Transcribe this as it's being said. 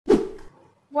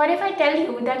What if I tell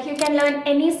you that you can learn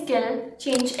any skill,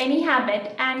 change any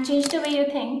habit, and change the way you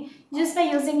think just by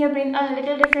using your brain a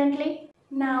little differently?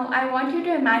 Now, I want you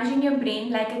to imagine your brain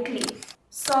like a clay,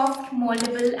 soft,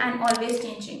 moldable, and always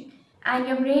changing. And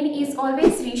your brain is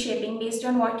always reshaping based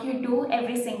on what you do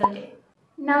every single day.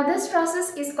 Now, this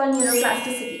process is called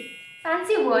neuroplasticity.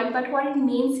 Fancy word, but what it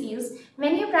means is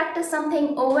when you practice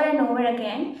something over and over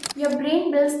again, your brain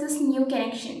builds this new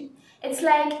connection. It's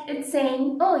like it's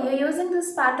saying, oh, you're using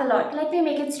this path a lot, let me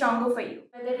make it stronger for you.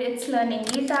 Whether it's learning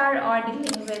guitar or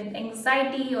dealing with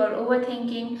anxiety or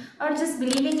overthinking or just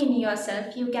believing in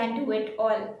yourself, you can do it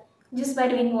all just by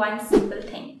doing one simple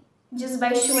thing, just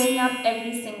by showing up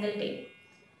every single day.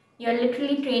 You're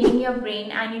literally training your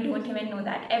brain and you don't even know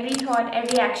that. Every thought,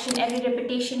 every action, every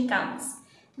repetition counts.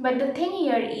 But the thing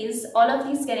here is, all of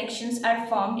these connections are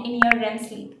formed in your REM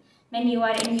sleep, when you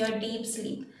are in your deep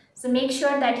sleep. So make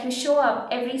sure that you show up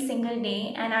every single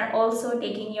day and are also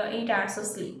taking your 8 hours of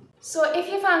sleep. So if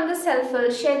you found this helpful,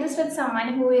 share this with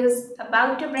someone who is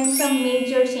about to bring some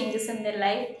major changes in their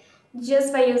life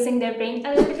just by using their brain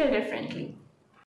a little differently.